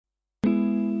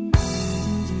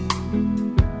Re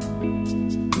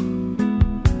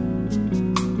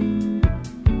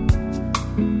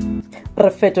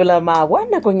fetola mawa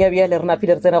nakong ya bjale re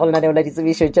napile re tsena go lenaneo la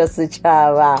ditsebišo tša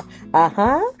setšhaba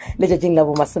letšatšing la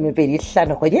bo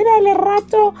 25 kgwedi ena ya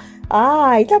lerato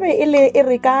e tlabe e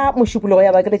re ka mošupologo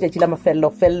ya ba ke letšatši la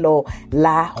mafelelo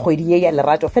la kgwedi ye ya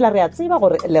lerato fela re a tseba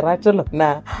gore lerato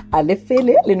lona a le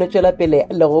fele le no tšwela pele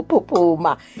le go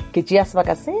phopoma ke tšea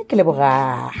sebaka se ke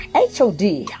leboga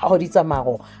HOD go di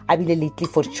tsamago a bile le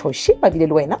Clifford Choshi ba bile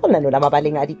le wena go lenaneo la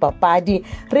mabaleng a dipapadi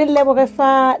re leboge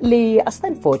fa le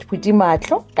Stanford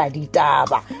Putimatlo ka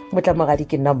ditaba motlamogadi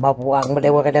ke nna maboang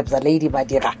moleboge lebza lady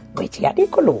badira wetši ya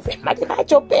dikolobe madira a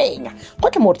tšopenya go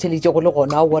tla mo re tšhelitše go le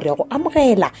gona o re go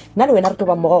amogela nna le wena re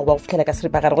toba mmogo go ba go fitlhela ka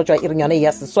seripagare go tšwa e reng yona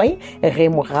ya seswai ge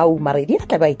mogau maredi a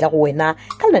tla ba itla go wena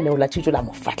ka lenaneo la thuto la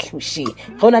mofatlhoši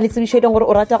go na le tsebišo e leng gore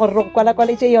o rata gore re go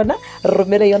kwala-kwaletše yona re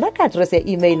romele yona ka address ya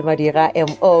email madira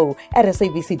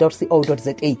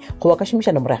mo@sabc.co.za go ba ka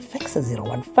šomiša nomoro ya fax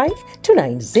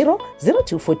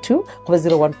 015-290-0242 goba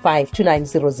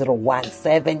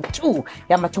 015-290-0172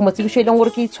 ya mathomo tsebišo e leng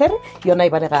gore ke itshwere yona e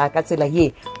balega ka tsela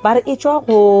ye ba re e tšwa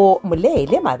go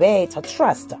molele mabetha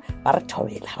trust ba re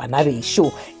thobela bana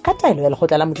bešo ka taelo ya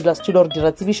lekgotla la modulasetulo re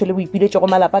dira tsebišo le boipiletšo go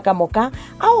malapa ka moka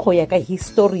ao go ya ka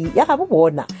history ya ga bo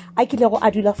bona a kile go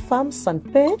adula farm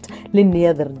Sunbird le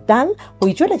Neanderthal go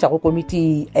itšweletša go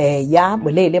komiti ya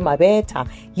molele mabetha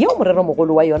yeo morero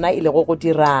mogolo wa yona e le go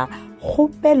dira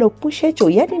kgopelo pušetšo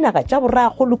ya dinaga tša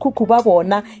borago le khukhu ba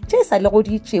bona tše sa le go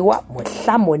di tšewa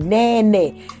mohla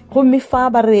monene gomme fa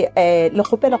ba re le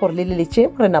kgopela gore le leletše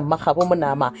re na mmagabo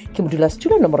monama ke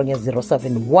modulasetulo nomorong ya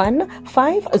 071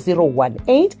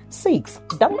 5018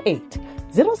 688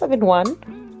 071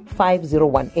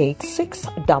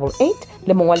 5018-688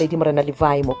 le mongwaledi morena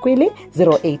Levi Mokwele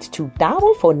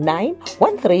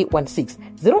 082-449-1316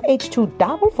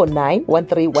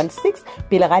 082-449-1316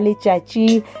 pele ga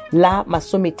letšatši la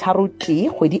masometharoti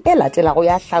kgwedi e latelago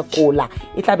ya Hlakola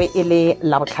e tlabe e le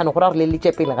la botlhano gore re le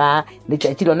letše pele ga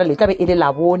letšatši lona le tlabe e le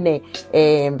la bone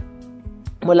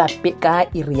molape ka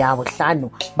iri ya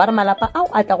bohlano ba re malapa ao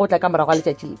a tla go tla ka morago ga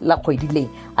letšatši la kgwedi le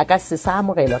a ka se sa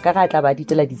amogelwa ka ga tla ba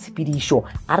ditela ditshepedišo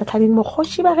a re tlhabeng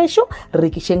mokgoši ba gešo re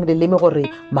rekišeng leleme gore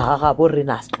magagabo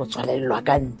rena se tlo tswalelelwa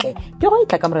ka ntle ke go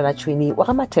itla ka morena tšhweni wa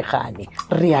ga Mathegane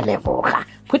re a leboga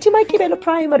Ditsebišo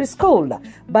Primary School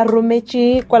ba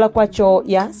rometše kwalakwatšo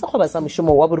ya sekgoba sa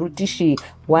mošomo wa borutiši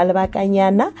wa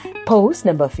lebakanyana post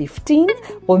number 15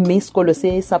 gomme sekolo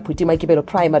se sa Ditsebišo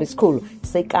Primary School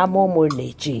se ka mo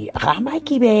moletše ga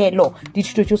makibelo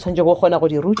dithuto tšeo tshwanetse go kgona go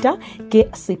di ruta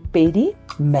ke Sepedi,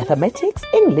 mathematics,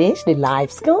 English le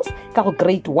life skills ka go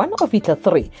grade 1 go fitlha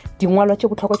 3 dingwalwa tše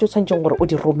bohlokwa tšeo tshwanetseng gore o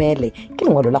di romele ke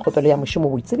lengwalo la kgopelo ya mošomo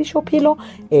boitsebišo phelo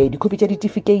dikopi tša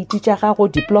ditefikeiti tša gago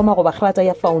diploma go ba kgrata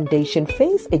ya foundation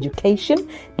phase education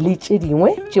le tše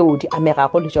dingwe tšeo di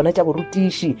amegago le tšona tša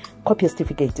borutiši copy ya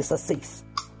certificate sa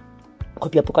 6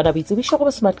 kopi ya pukana boitsebišo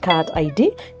go smart card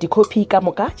ID dikopi ka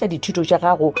moka tša dithuto tša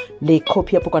gago le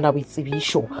kopi ya pukana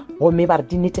boitsebišo gomme ba re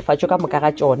di netefatšo ka moka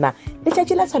ga tšona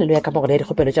letšatši la tshwalelo ya ka mogolo ya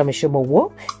dikgopelo tša mošomo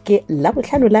wo ke la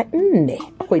bohlano la 4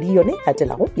 kgwedi yone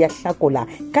latelago ya Hlakola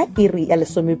ka iri ya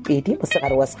 12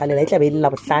 mosegare wa segalela e tla be e le la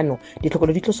bohlano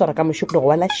ditlhokolo di tlo swara ka mošupologo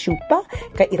wa la šupa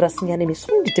ka ira senyane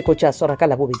mesong diteko tša swara ka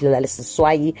la bobedi la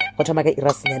leseswai go thoma ka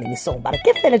ira senyane mesong ba re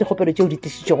ke fela dikgopelo tšeo di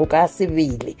tlišitšego ka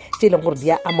sebele tše e leng gore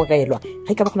di a amogelwa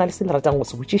ge ka ba go na le se le ratang go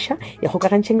se botšiša ya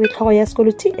kgokagantšheng le tlhogo ya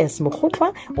sekolo TS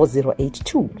Mogotlwa go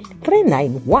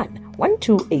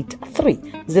 082-391-1283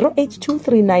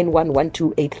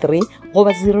 082-391-1283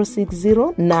 goba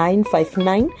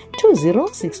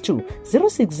 060-959-2062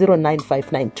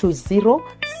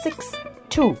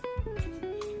 060-959-2062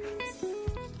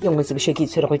 yo ngwe tsebišo ke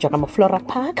itshwere go tšwa ka mo Flora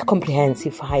Park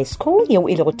Comprehensive High School yeo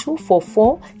e le go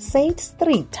 244 Saint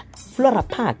Street Flora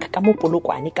Park ka mo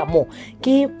Polokwane ka mo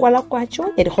ke kwalakwatšo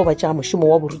ya dikgoba tša mošomo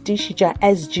wa borutiši tša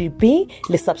SGB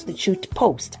le substitute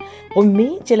post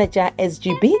gomme tšela tša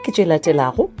SGB ke tše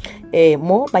latelago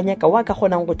mo banyaka wa ka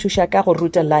kgonang go thuša ka go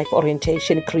ruta life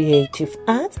orientation creative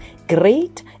arts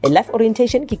grade life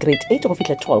orientation ke grade 8 go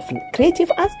fihla 12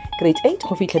 creative arts grade 8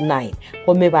 go fihla 9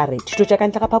 gomme ba re thuto tša ka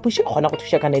ntle ga phapuši kgona go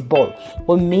thuša ka netball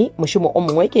gomme mošomo o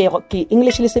mongwe ke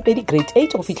English le Sepedi grade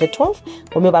 8 go fihla 12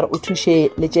 gomme ba re o thuše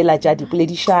le tšela tša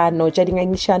dipoledišano tša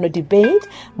dingangišano debate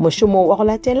mošomo wa go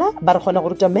latela ba re kgona go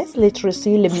ruta maths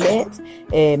literacy le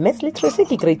maths literacy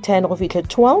ke grade 10 go fihla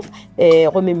 12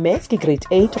 gomme maths ke grade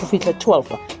 8 go fihla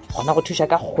 12 kgona go thuša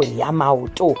ka kgwele ya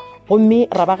maoto gomme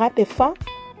ra ba gape fa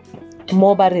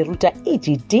mo ba re ruta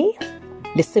EGD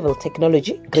le civil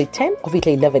technology grade 10 go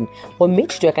fitlha 11 gomme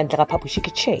thuto ya ka ntle ga phapoši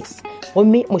ke chess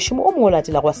gomme mošomo o mongwe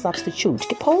latela wa substitute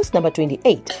ke post number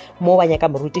 28 mo ba nyaka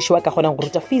morutiši wa ka kgonang go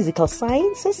ruta physical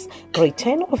sciences grade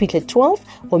 10 go fitlha 12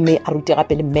 gomme a rute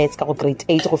gape le maths ka go grade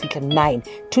 8 go fitlha 9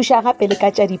 thuša gape le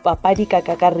ka tša dipapadi ka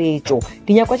kakaretšo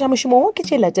dinyakwa tša mošomo wo ke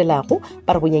tše latelago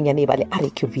ba re bonyenyane ba le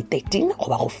RQV 13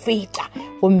 goba go feta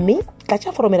gomme ka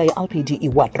tša foromela ya LPD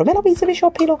E1 romela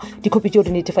boitsebišo phelo dikopi tšeo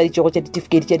di netefaditšego tša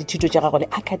ditifikeiti tša dithuto tša gago le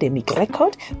academic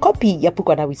record kopi ya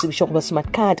pukwana boitsebišo goba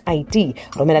smart card ID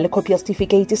romela le kopi ya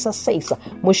certificate sa SAIS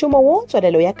mošomo wo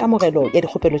tswelelo ya kamogelo ya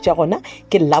dikgopelo tša gona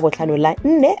ke labohlano la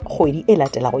 4 kgwedi e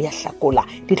latelago ya Hlakola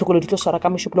ditlhokolo di tlo swara ka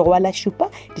mošupologo wa la šupa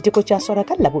diteko tša swara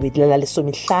ka labobedi la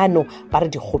 15 ba re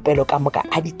dikgopelo ka moka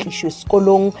a di tlišwe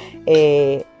sekolong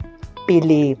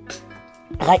pele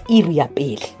ga iri ya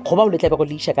pele goba o le tlabe go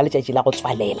le iša ka letšatši la go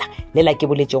tswalela le la ke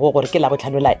boletšego gore ke la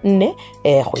botlhano la 4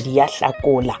 kgwedi ya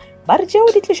Hlakola ba re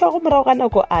tšeo di tlišwa go morago ga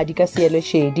nako a di ka seelo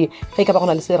šedi ge ka ba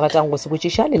gona le se ratang go se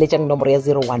botšiša le letšang nomoro ya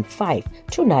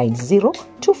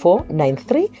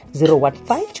 015-290-2493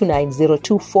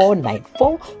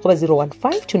 015-290-2494 goba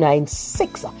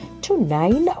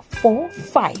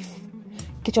 015-296-2945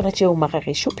 ke tšona tšeo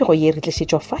magagešo phego ye re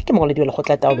tlišetšwa fa ke mogoledi wa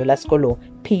lekgotla taolo la sekolo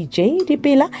PJ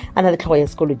Dipela a na le tlhogo ya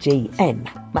sekolo JN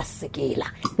Masekela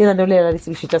lenaneo le la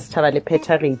ditsebišo tša setšhaba le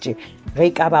phethagetše ge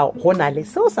ka ba go na le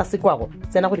seo sa se kwago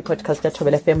tsena go di-podcast tša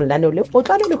Thobela FM lenaneo le o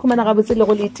tla le humana gabotse le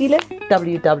go letile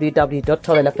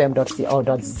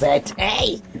www.thobelafm.co.za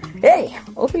hey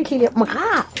o fitlhile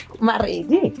moga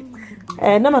maredi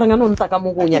nna marang ano nta ka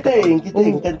mogonya ke teng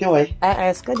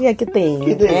ska dia ke teng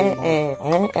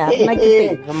nna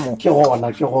ke teng ke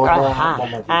gona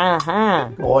aha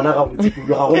gona ga botse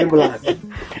ga go le molate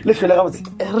le fela ga botse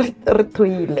re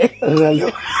thoile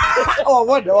wa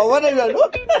bona jalo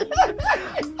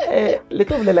le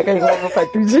tlo bolela ka go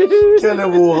fatuje ke le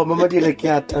go mama dire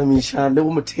ke atamisha le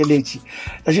go motheletši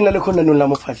la jina le khonanong la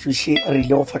mofatliši re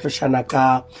ile go fatlošana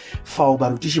ka fao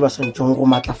barutiši ba santšong go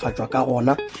matlafatšwa ka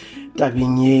gona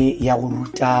tabeng ye ya go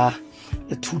ruta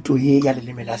thuto ye ya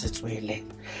leleme la Setswele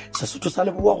Sesotho sa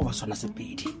Leboa go ba sona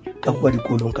Sepedi ka bua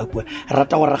dikolong ka bua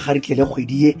rata gore ga re tlele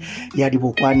kgwedi ye ya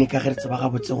dibokwane ka ge re tseba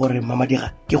gabotse gore mama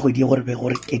dira ke kgwedi ye gore be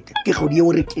gore kete ke kgwedi ye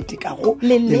gore kete ka go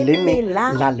leleme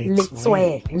la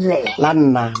Letswele la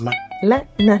nnana la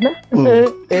nana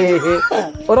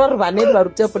ora re bane ba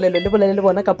ruta polelo le bolele le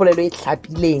bona ka polelo e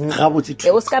tlhapileng ga botse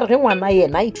o ska re ge ngwana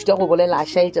yena a ithuta go bolela a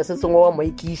shaetša se sengwe wa mo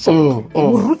ikisha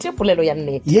o rute polelo ya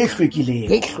nnete ye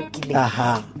hlwekileng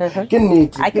aha ke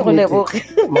nnete a ke go leboge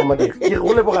mama de ke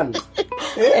go lebogana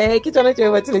ke tsona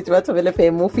tšeo batho le ba Thobela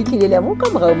FM o fitlhile mo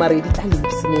ka morao mare di tla le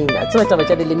ipsineng a tseba taba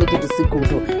tša le limit di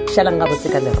sekudu shalang ga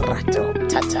botse ka lerato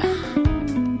tata